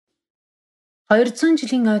200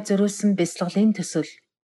 жилийн ой зориулсан бяцлаглалын төсөл.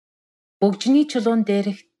 Бөгжний чулуун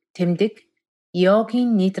дээрх тэмдэг йогийн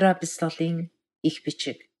нидра бяцлаглалын их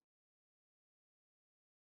бичиг.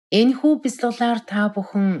 Энэхүү бяцлаглалаар та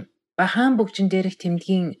бүхэн бахан бөгжин дээрх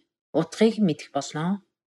тэмдгийн утгыг мэдэх болно.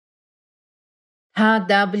 Та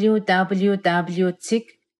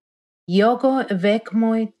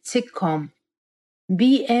www.yogovekmoy.com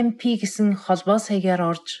BMP гэсэн холбоо саягаар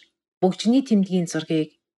орж бөгжний тэмдгийн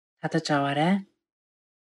зургийг татаж аваарай.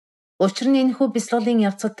 Учир нь энэхүү бяцлаглалын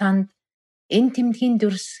явцад танд энэ тэмдгийн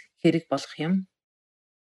дүрс хэрэг болох юм.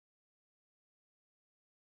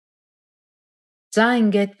 За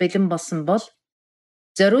ингээд бэлэн болсон бол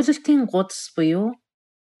зориулалтын гудас буюу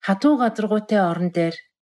хатуу гадаргуутай орон дээр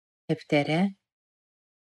хэвтээрэй.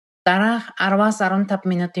 Дараах 10-аас 15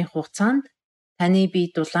 минутын хугацаанд таны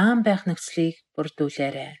бие дулаан байх нөхцөлийг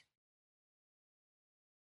бүрдүүлээрэй.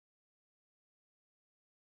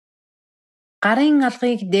 Гарын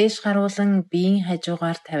алгыг дээш харуулан биеийн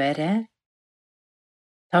хажуугаар тавиарай.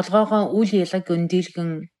 Толгоогоо үл ялаг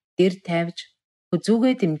өндийлгэн дэр тавьж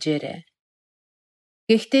хүзүүгээ дэмжээрэй.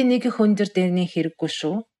 Гэхдээ нэг их өндөр дэрний хэрэггүй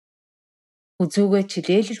шүү. Хүзүүгээ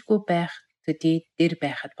чилээлэлгүй байх төдий дэр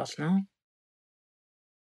байхад болно.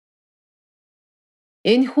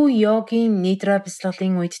 Энэхүү йогийн нидра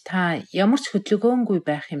бяцлаглалын үед та ямар ч хөдөлгөөнгүй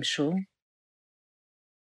байх юм шүү.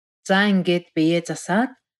 За ингээд биеэ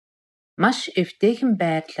засаад маш эвтэйхэн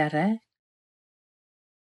байрлаарай.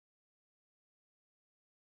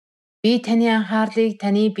 Би таны анхаарлыг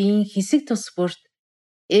таны биеийн хэсэг тус бүрт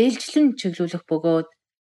ээлжлэн чиглүүлэх бөгөөд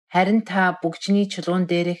харин та бөгжний чулуун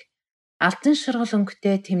дээрх алтан шаргал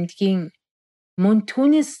өнгөтэй тэмдгийн мөн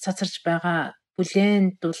түүнээс цацарч байгаа бүлээн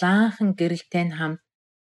дулаанхан гэрэлтэй нь хамт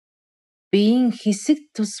биеийн хэсэг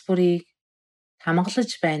тус бүрийг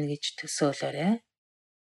хамгалж байна гэж төсөөлөөрэй.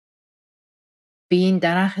 Биеийн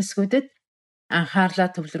дараах хэсгүүдэд анхаарлаа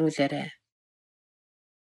төвлөрүүлээрэй.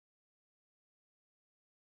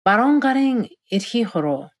 Баруун гарын эрхий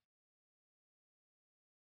хуруу,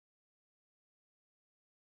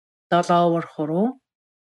 долоовор хуруу,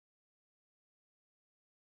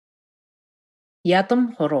 ядам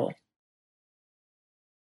хуруу,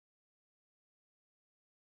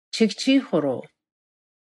 чигчий хуруу,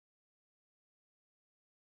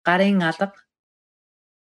 гарын алга,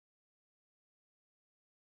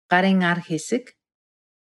 гарын ар хэсэг,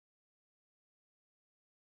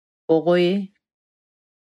 бугуй,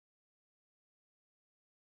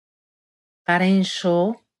 гарын шуу,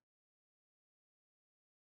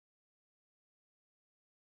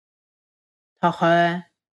 тохой,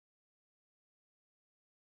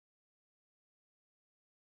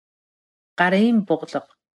 гарын буглаг,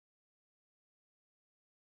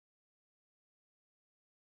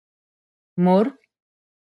 мөр,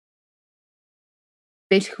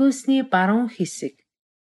 бэлхүүсний баруун хэсэг,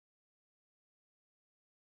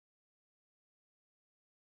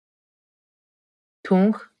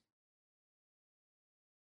 түнх,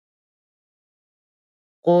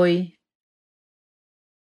 гуй,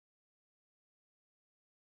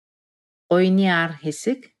 гуйны ар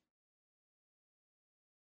хэсэг,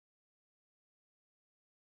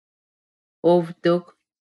 өвдөг,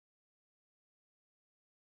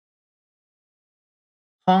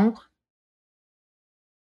 хонго,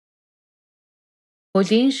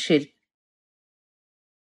 хөлийн шил,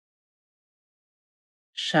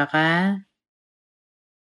 шагаа,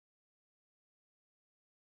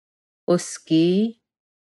 өсгий,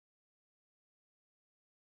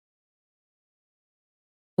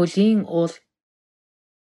 хөлийн ул,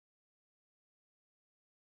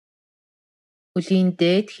 хөлийн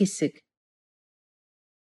дээд хэсэг,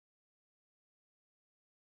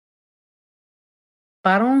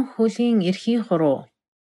 баруун хөлийн эрхий хуруу,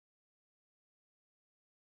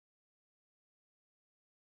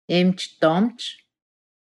 эмч домч,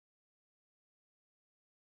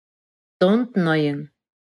 дунд ноён,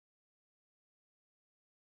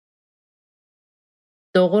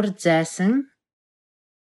 дугур зайсан,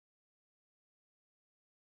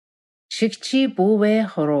 шигчий бүүвэ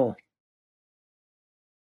хуруу,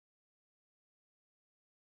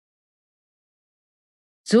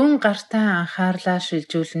 зүүн гартаа анхаарлаа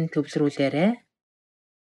шилжүүлэн төвлөрүүлээрэй.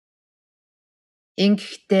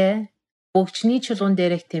 Ингэхдээ бөгжний чулуун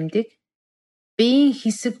дээрх тэмдэг биеийн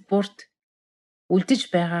хэсэг бүрт үлдэж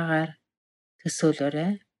байгаагаар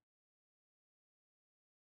төсөөлөөрэй.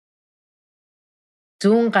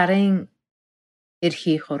 Зүүн гарын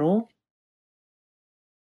эрхий хуруу,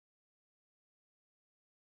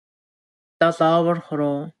 долоовор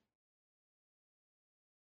хуруу,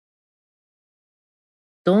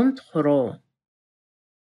 дунд хуруу,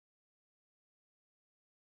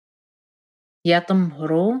 ядам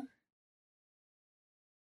хуруу,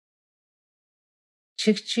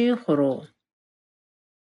 чигчи хуруу,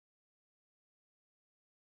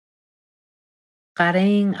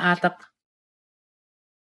 гарын алга,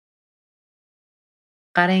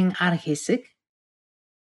 гарын ар хэсэг,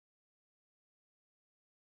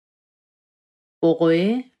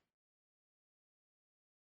 бугуй,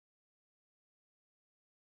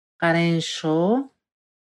 гарын шуу,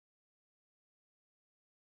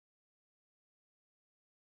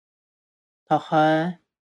 тохой,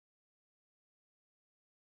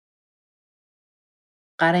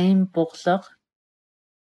 гарын буглаг,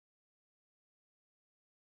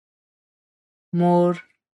 мөр,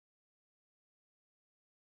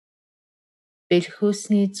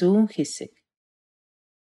 бэлхүүсний зүүн хэсэг,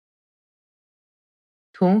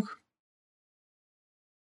 түнх,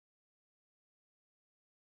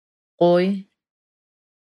 гуй,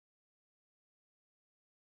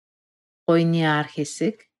 гуйны ар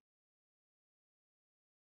хэсэг,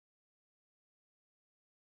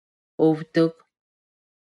 өвдөг,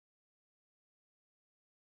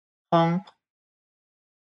 хонго,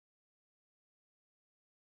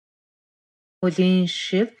 хөлийн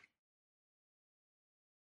шив,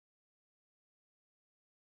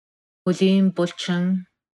 хөлийн булчин,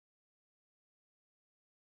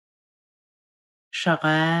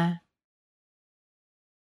 шагай,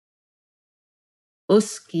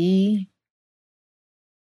 өсгий,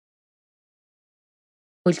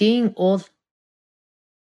 хөлийн уул,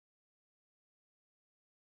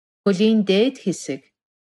 хөлийн дээд хэсэг,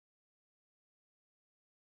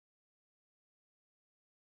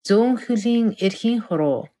 зүүн хөлийн эрхийн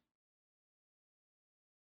хуруу,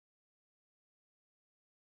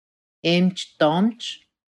 эмч домч,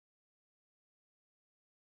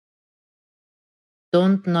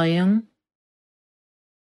 дунд ноён,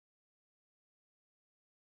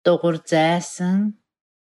 дугур зайсан,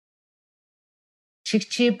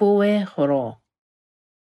 чигчи бүүвэ хуруу.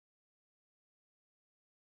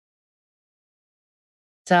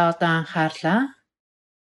 За одоо анхаарлаа.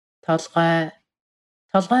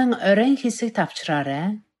 Толгойн оройн хэсэгт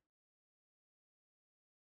авчраарай.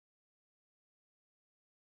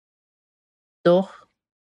 Дух,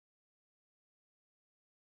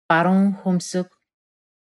 баруун хөмсөг,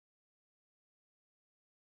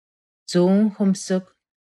 зүүн хөмсөг,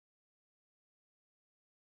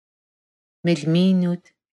 мэлмийнүүд,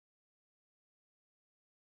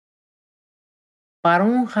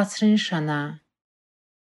 баруун хацрын шанаа,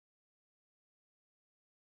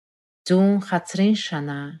 зүүн хацрын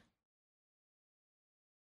шанаа,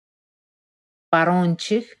 баруун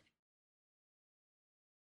чих,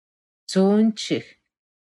 зүүн чих,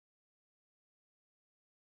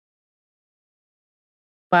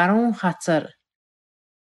 баруун хацар,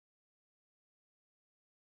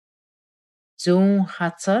 зүүн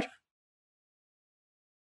хацар,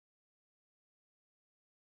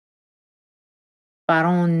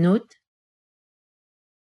 баруун нүд,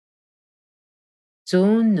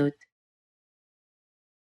 зүүн нүд,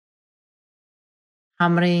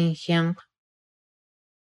 хамрын хянга,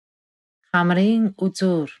 хамрын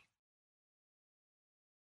үзүүр,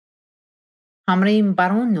 хамрын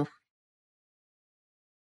баруун нүх,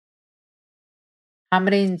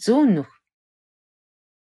 хамрын зүүн нүх,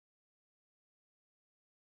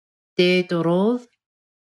 дээд уруул,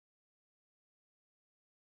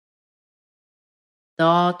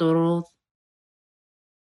 доод уруул,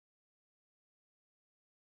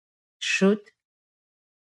 шүд,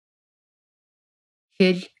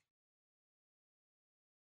 хэл,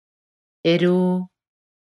 эрүү,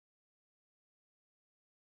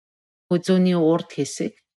 хүзүүний урд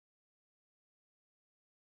хэсэг,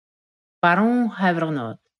 баруун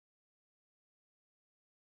хавирганууд,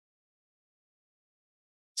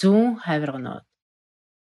 зүүн хавирганууд,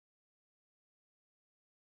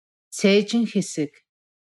 цээжин хэсэг,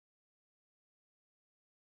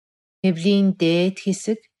 хэвлийн дээд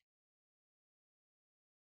хэсэг,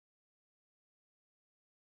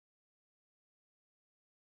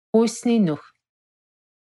 хүйсний нүх,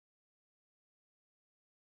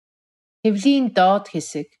 хэвлийн доод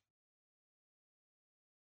хэсэг,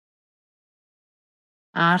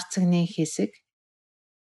 аарцагны хэсэг.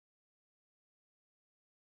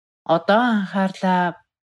 Одоо анхаарлаа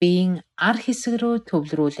биеийн ар хэсэг рүү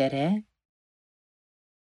төвлөрүүлээрэй.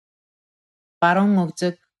 Баруун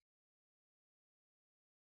өгзөг,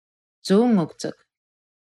 зүүн өгзөг,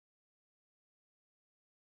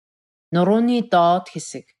 нурууны доод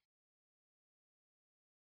хэсэг,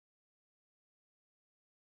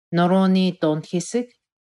 нурууны дунд хэсэг,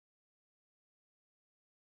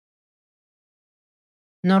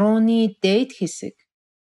 нурууны дээд хэсэг,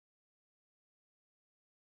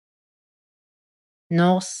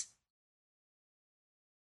 нугас,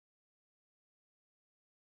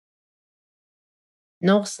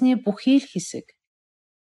 нугасны бүхий л хэсэг,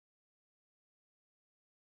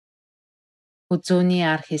 хүзүүний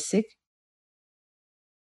ар хэсэг,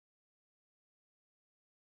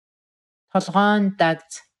 толгойн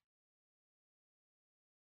дагц,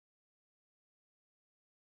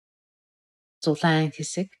 зулайн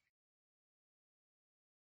хэсэг.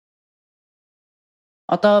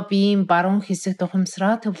 Одоо биеийн баруун хэсэг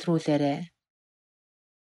тухамсраа төвлөрүүлээрэй.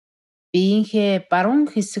 Биеийнхээ баруун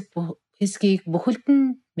хэсгийг бүхэлд нь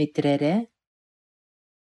мэдрээрэй.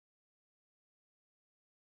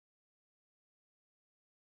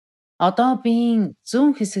 Одоо биеийн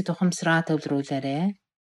зүүн хэсэг тухамсраа төвлөрүүлээрэй.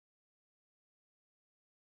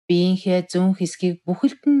 Биеийнхээ зүүн хэсгийг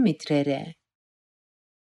бүхэлд нь мэдрээрэй.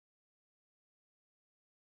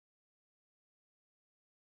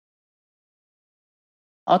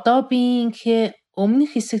 Одоо биеийнхээ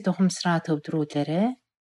өмнөх хэсэг тухамсраа төвлөрүүлээрэй.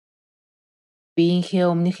 Биеийнхээ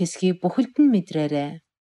өмнөх хэсгийг бүхэлд нь мэдрээрэй.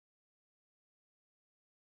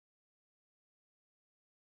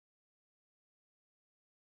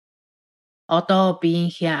 Одоо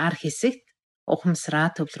биеийнхээ ар хэсэгт ухамсараа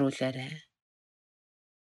төвлөрүүлээрэй.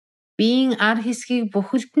 Биеийн ар хэсгийг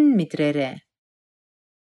бүхэлд нь мэдрээрэй.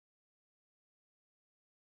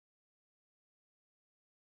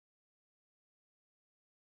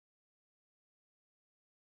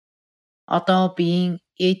 Одоо биеийн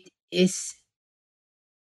эд эс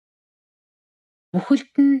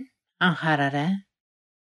бүхэлд нь анхаараарай.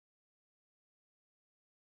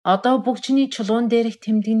 Одоо бүгжний чулуун дээрх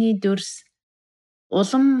тэмдэгний дүрс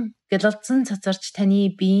улам гялалзсан цацарч таны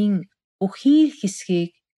биеийн бүхий л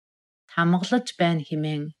хэсгийг хамгалж байна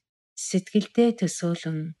хэмээн сэтгэлдээ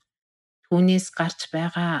төсөөлөн түүнээс гарч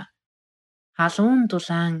байгаа халуун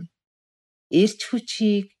дулаан эрч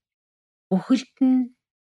хүчийг бүхэлд нь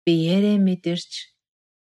биеэрээ мэдэрч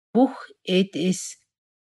бүх эд эс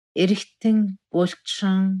эргэтэн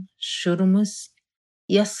булчин шүрмэс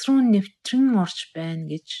яс руу нэвтрэн орж байна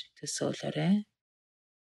гэж төсөөлөөрэй.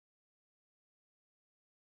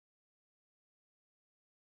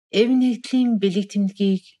 Эв нэгдлийн бэлэг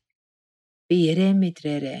тэмдгийг биеэрээ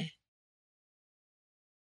мэдрээрэй.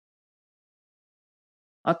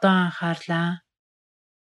 Одоо анхаарлаа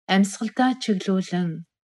амьсгалдаа чиглүүлэн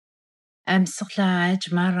амьсгалаа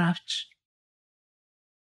айжмаар авч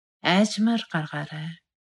айжмаар гаргаарай.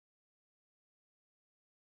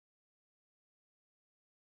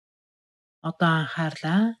 Одоо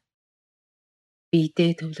анхаарлаа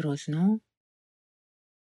биедээ төвлөрүүлнэ үү?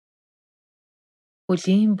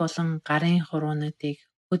 Хөлийн болон гарын хуруунуудыг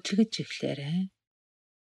хөдөлгөж эхлээрэй.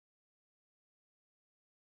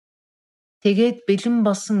 Тэгээд бэлэн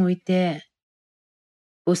болсон үедээ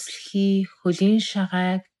бүслэхий хөлийн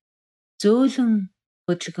шагааг зөөлөн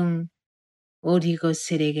хөдөлгөн өөрийгөө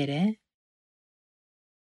сэрээгээрэй.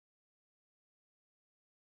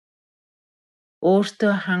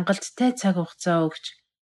 Өөртөө хангалттай цаг хугацаа өгч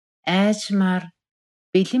айжмаар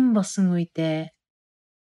бэлэн болсон үедээ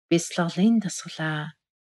бясалгалын дасгалаа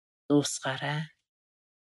дуусгаарай.